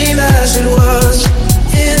same as it was.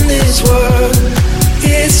 In this world,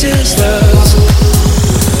 it's just us.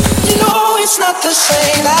 You know it's not the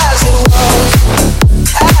same as it was,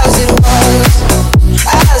 as it was,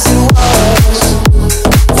 as it was.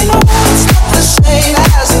 You know it's not the same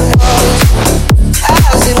as it was,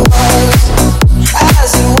 as it was,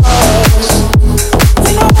 as it was.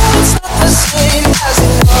 You know it's not the same as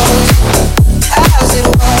it was, as it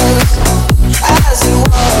was, as it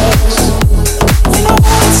was. You know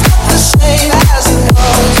it's not the same as it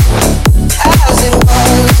was, as it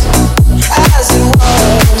was, as it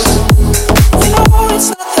was. You know it's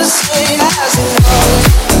not the same as it was.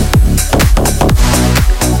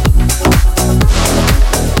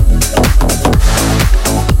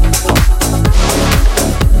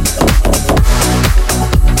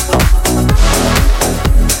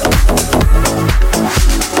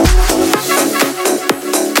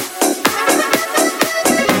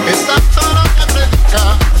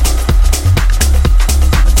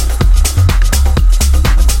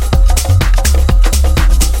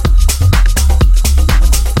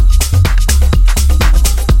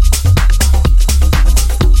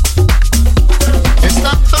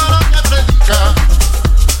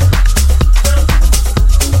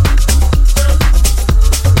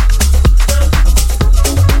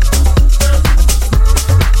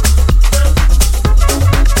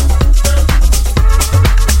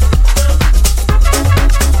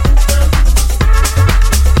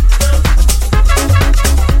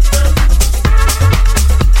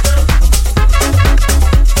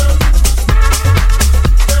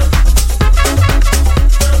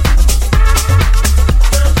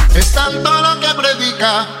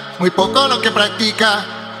 Muy poco lo que practica,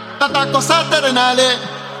 tantas cosas terrenales,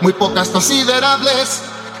 muy pocas considerables.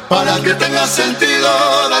 Para que tenga sentido,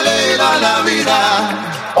 dale a la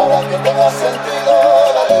vida. Para que tenga sentido,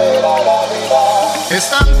 dale a la vida. Es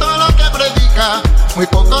tanto lo que predica, muy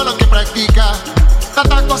poco lo que practica,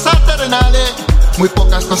 tantas cosas terrenales, muy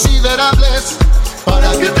pocas considerables.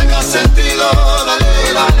 Para que tenga sentido,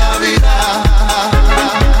 dale a la vida.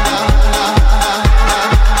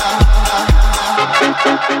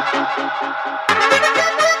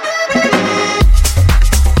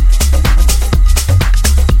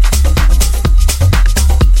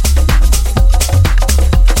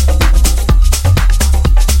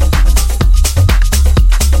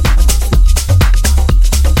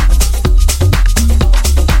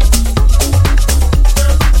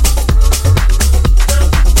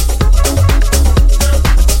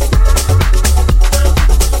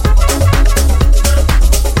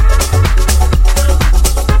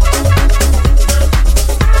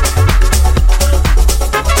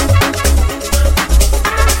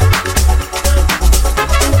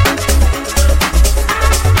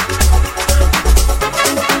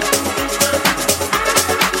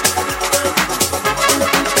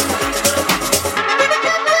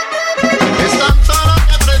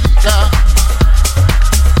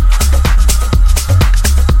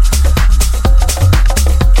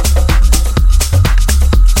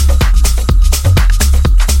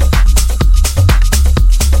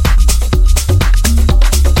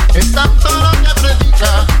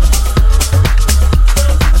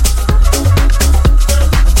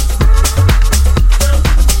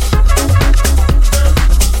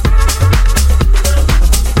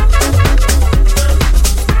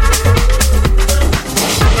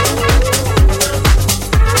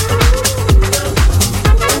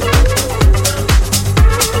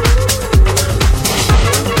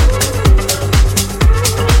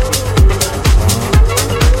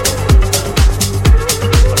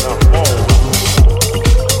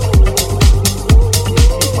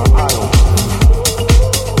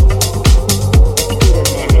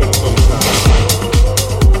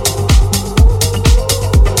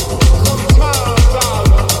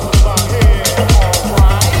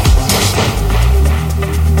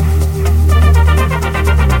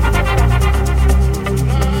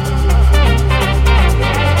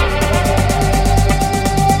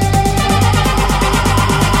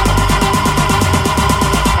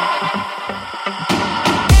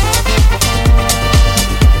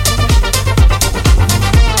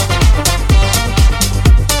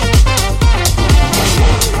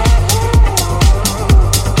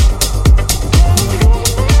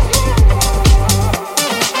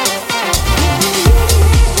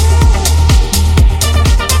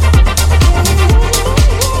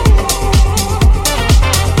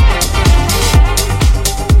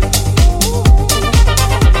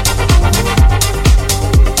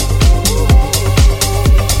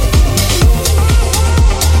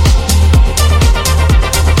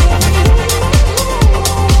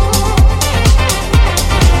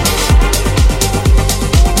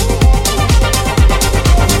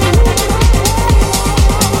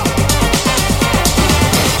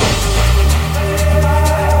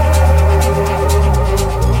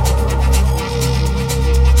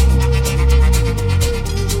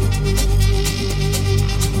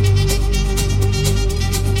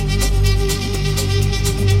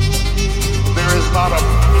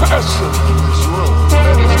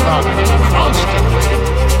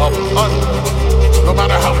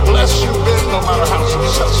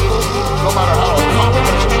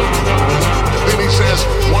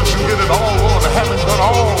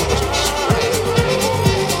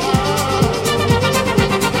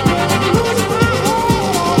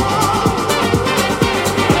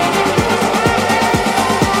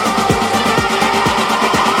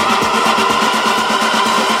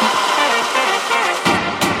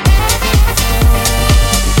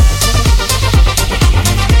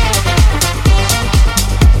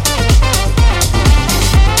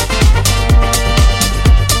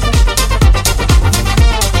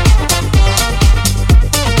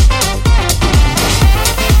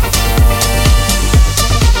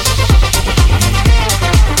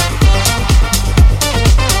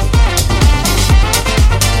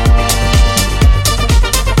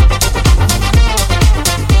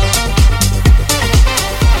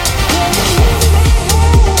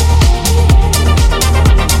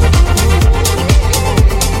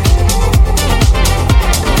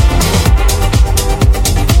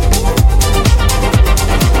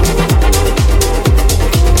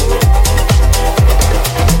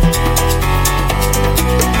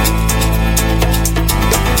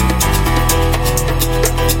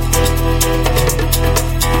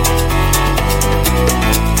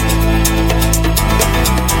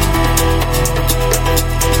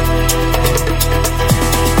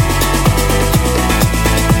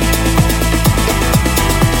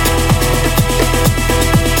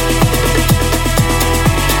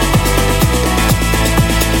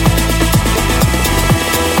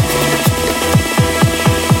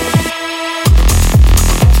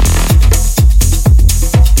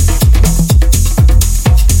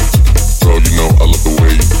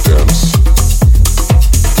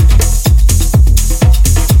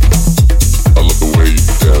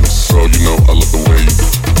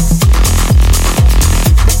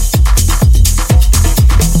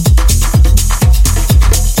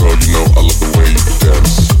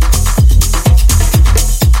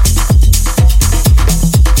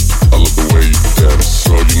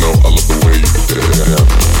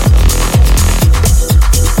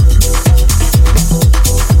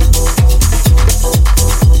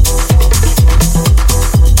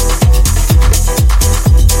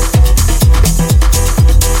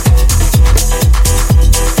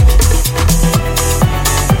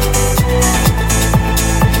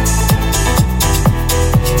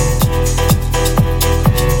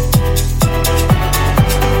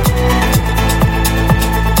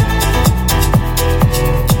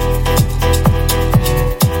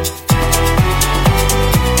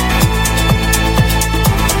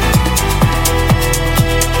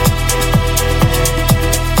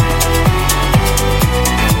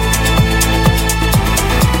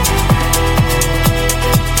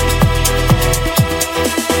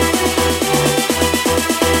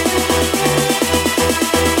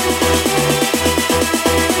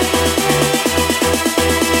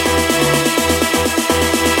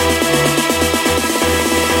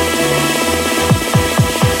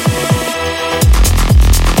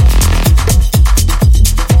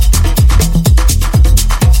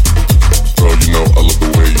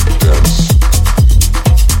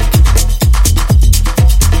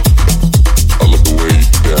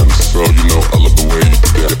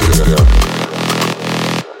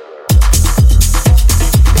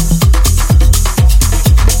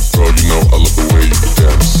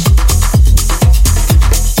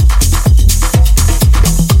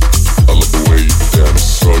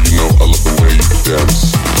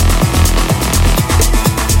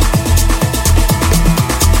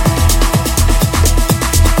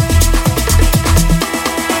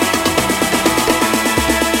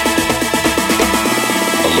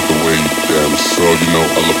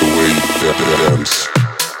 dance.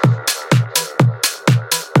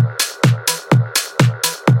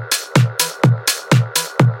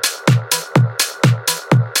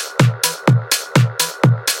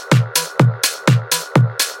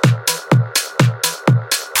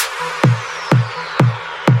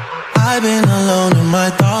 I've been alone in my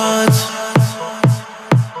thoughts.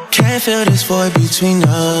 Can't feel this void between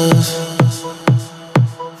us.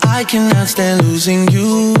 I cannot stand losing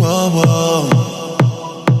you. Oh, oh.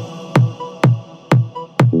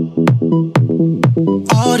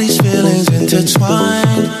 All these feelings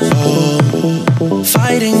intertwined. Oh,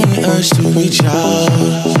 fighting the urge to reach out,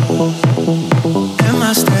 and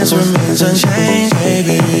my stance remains unchanged,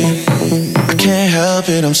 baby. I can't help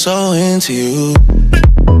it, I'm so into you.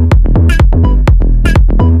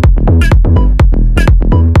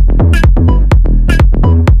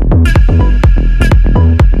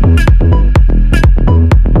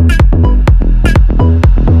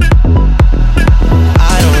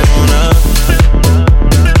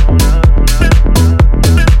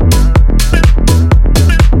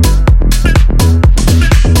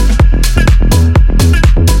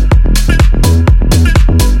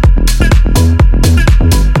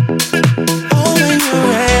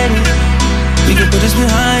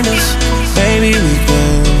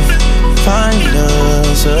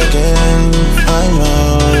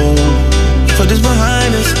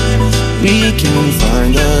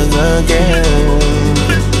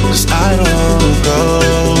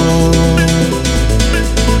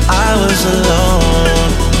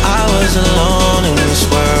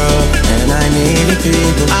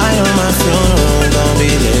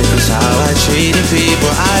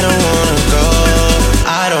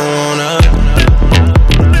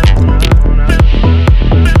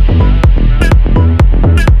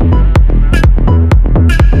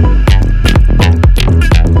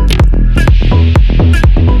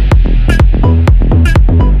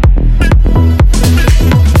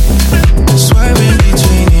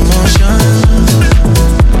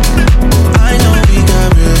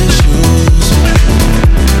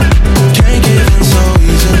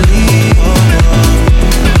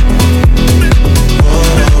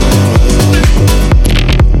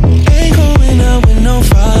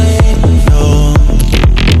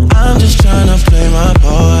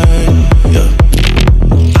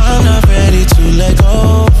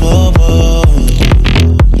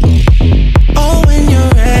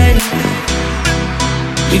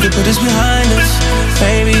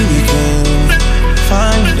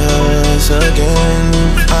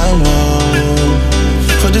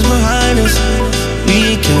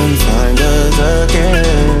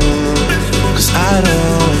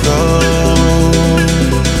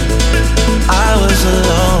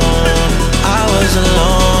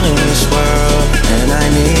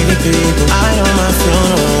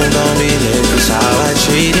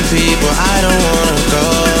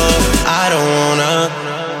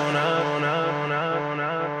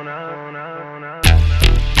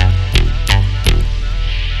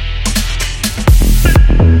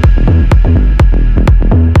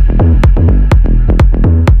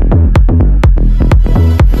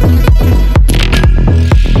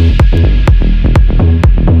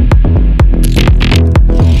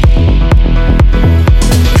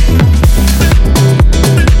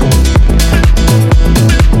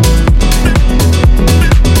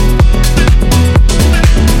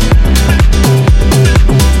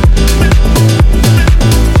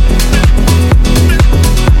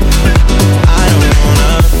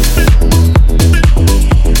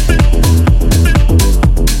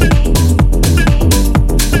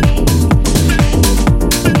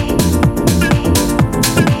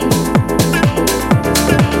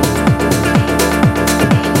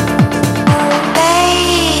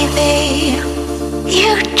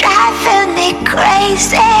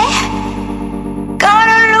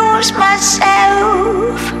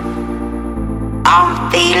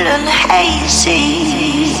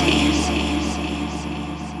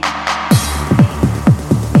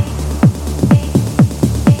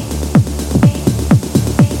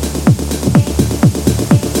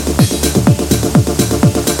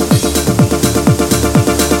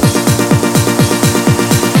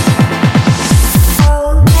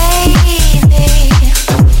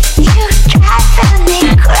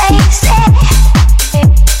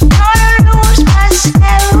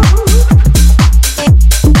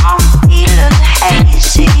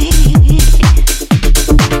 See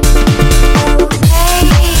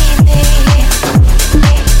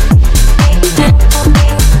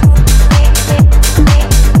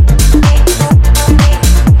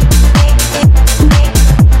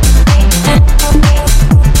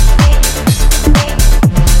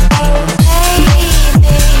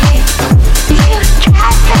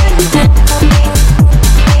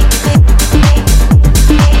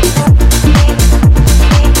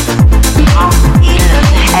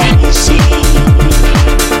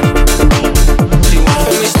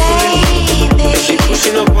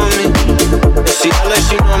pushing up on me. And she act like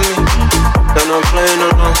she know me, and I'm playing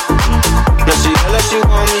along. Now she act like she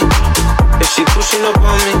want me, and she pushing up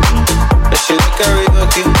on me. And she like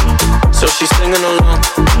karaoke, so she singing along.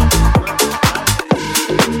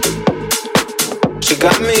 She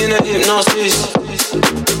got me in a hypnosis.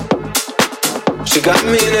 She got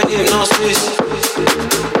me in a hypnosis.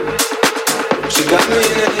 She got me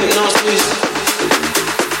in a hypnosis.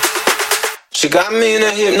 She got me in a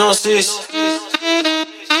hypnosis.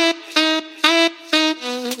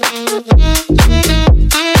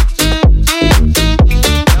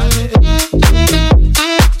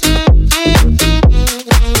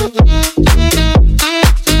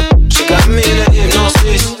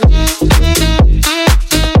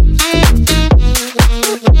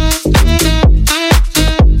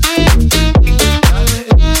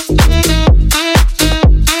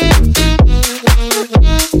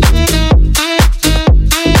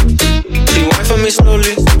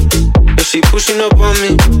 Up on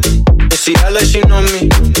me, and she act like she know me,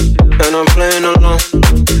 and I'm playing along.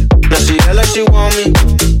 Now she act like she want me,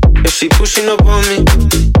 and she pushing up on me,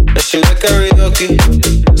 and she like karaoke,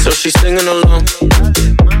 so she singing along.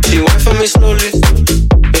 She went for me slowly,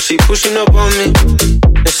 and she pushing up on me,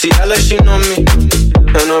 and she act like she know me,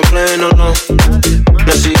 and I'm playing along.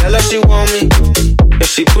 Now she act like she want me, and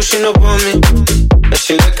she pushing up on me, and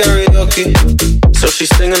she like karaoke, so she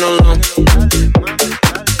singing along.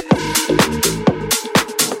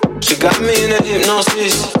 She got me in a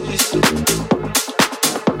hypnosis.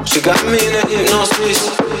 She got me in a hypnosis.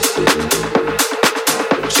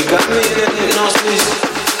 She got me in a hypnosis.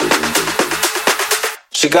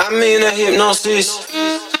 She got me in a hypnosis.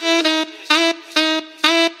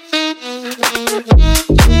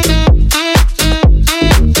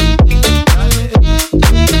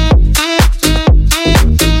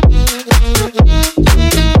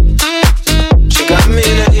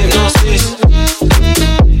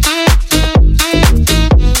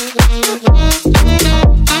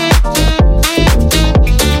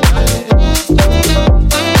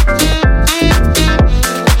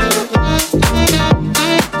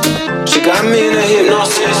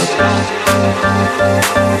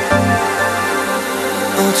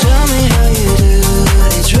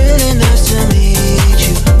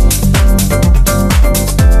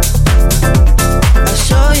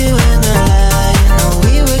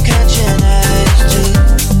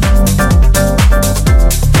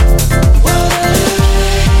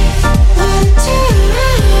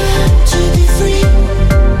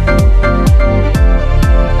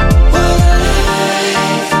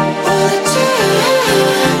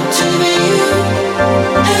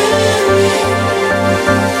 Hey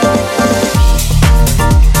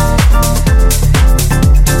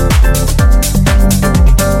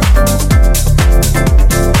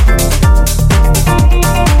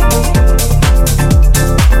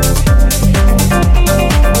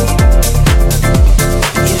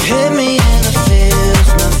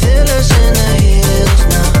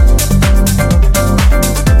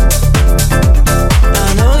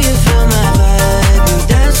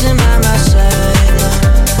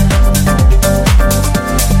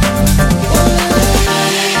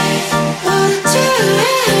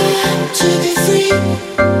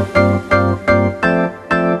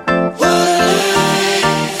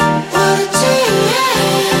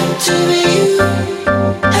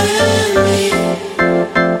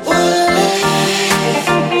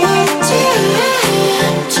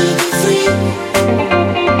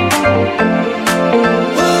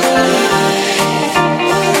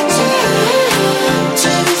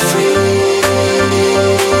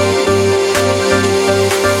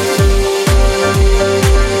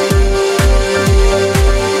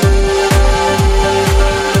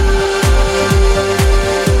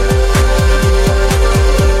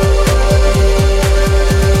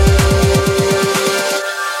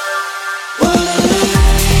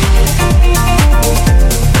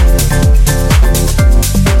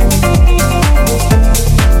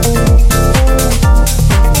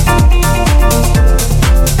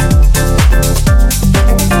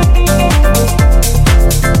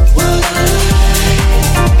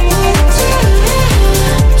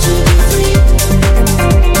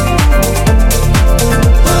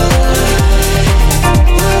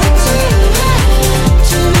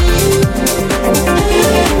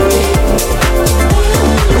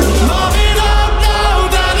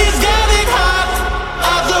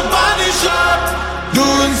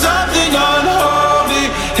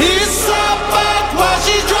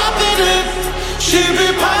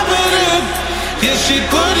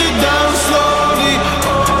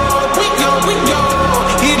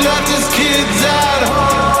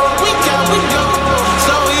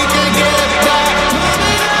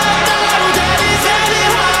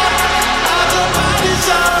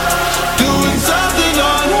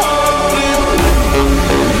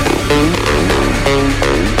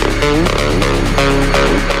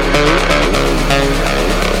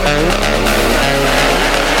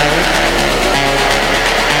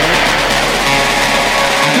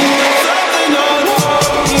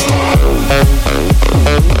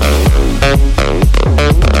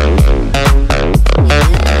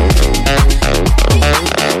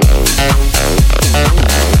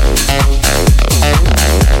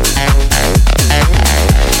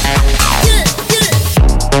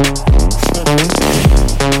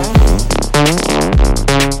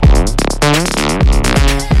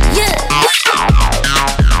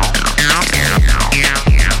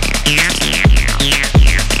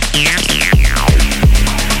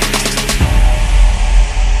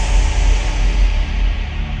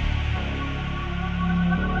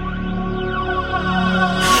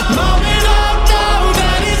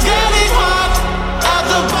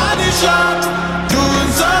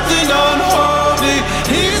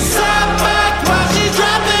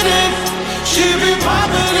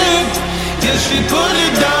she put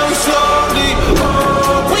it down.